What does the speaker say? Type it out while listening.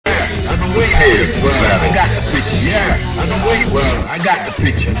been waiting. Well, I got the picture. Yeah, I've been waiting. Well, I got the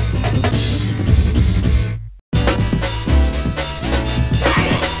picture.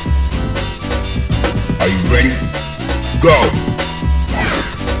 Are you ready? Go!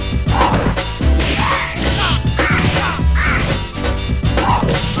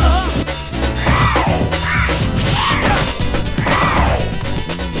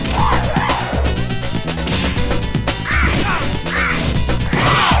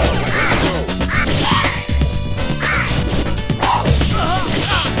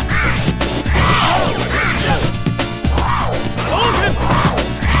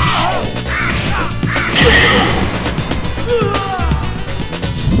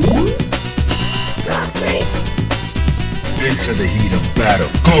 Into the heat of battle.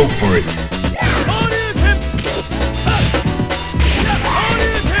 Go for it!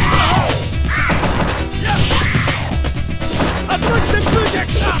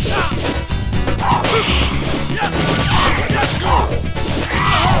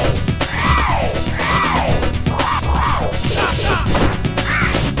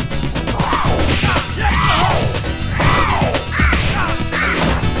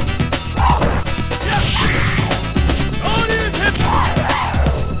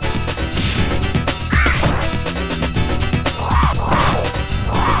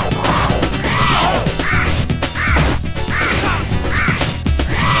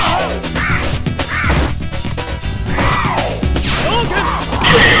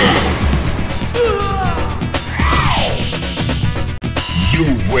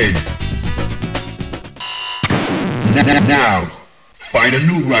 Win. Now, find a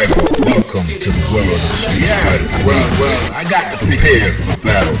new rival. Welcome to the world of the street. Yeah, well, I got to prepare for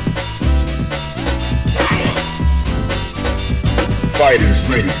battle. Fighters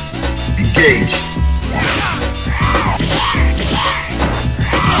ready. Engage.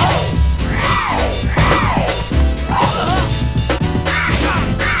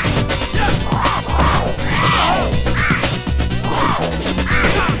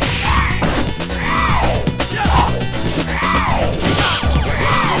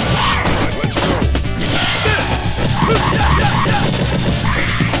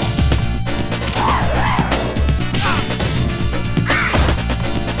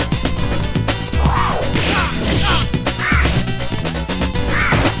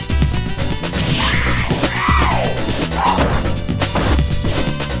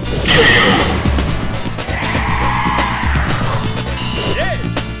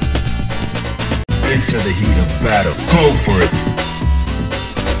 Into the heat of battle. Go for it!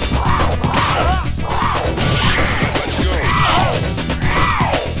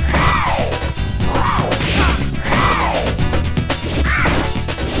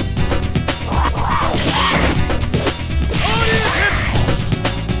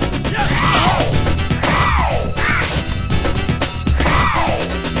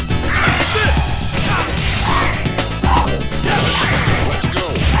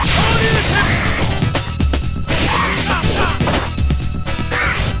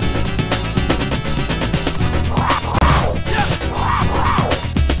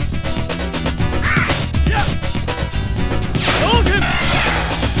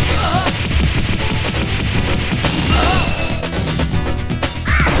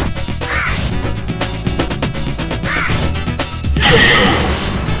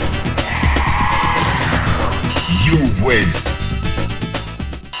 You win.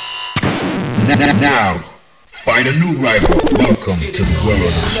 Now, find a new rival. Welcome to the world of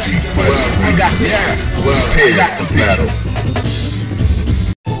the street fighter. Well, I got prepare for battle.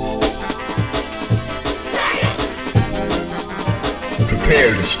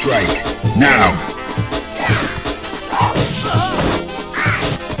 Prepare to strike. Now.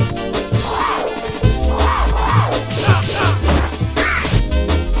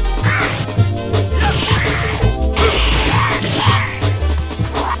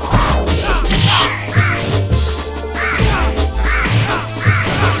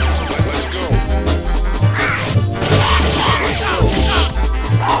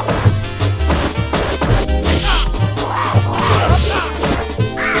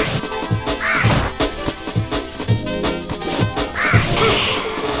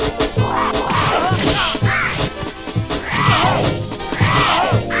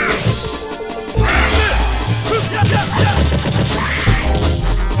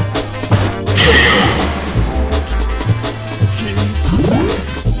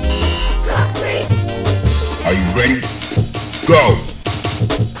 Are you ready? Go!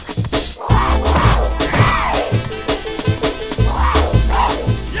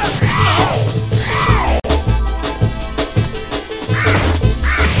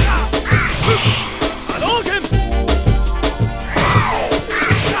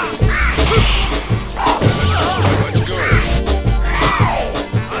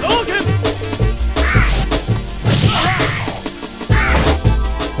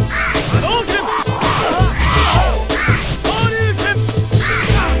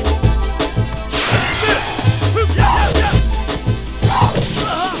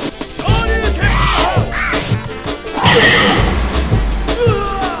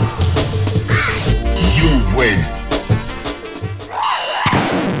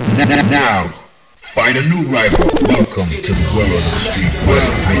 Now, find a new rival. Welcome to the world of the street.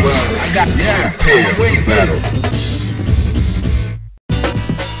 Prepare for battle.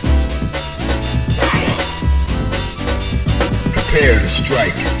 Prepare to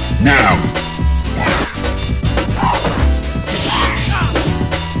strike. Now.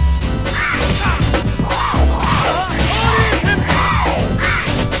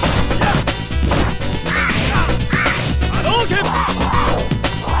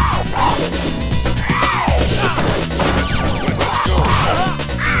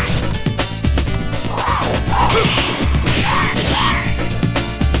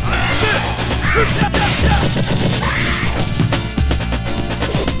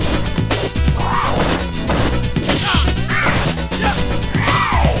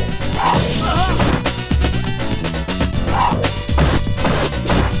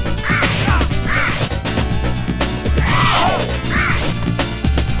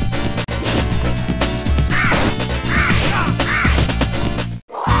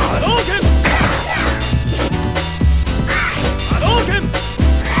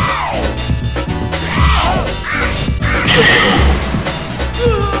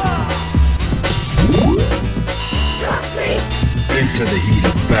 Into the heat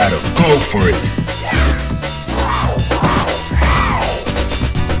of battle. Go for it.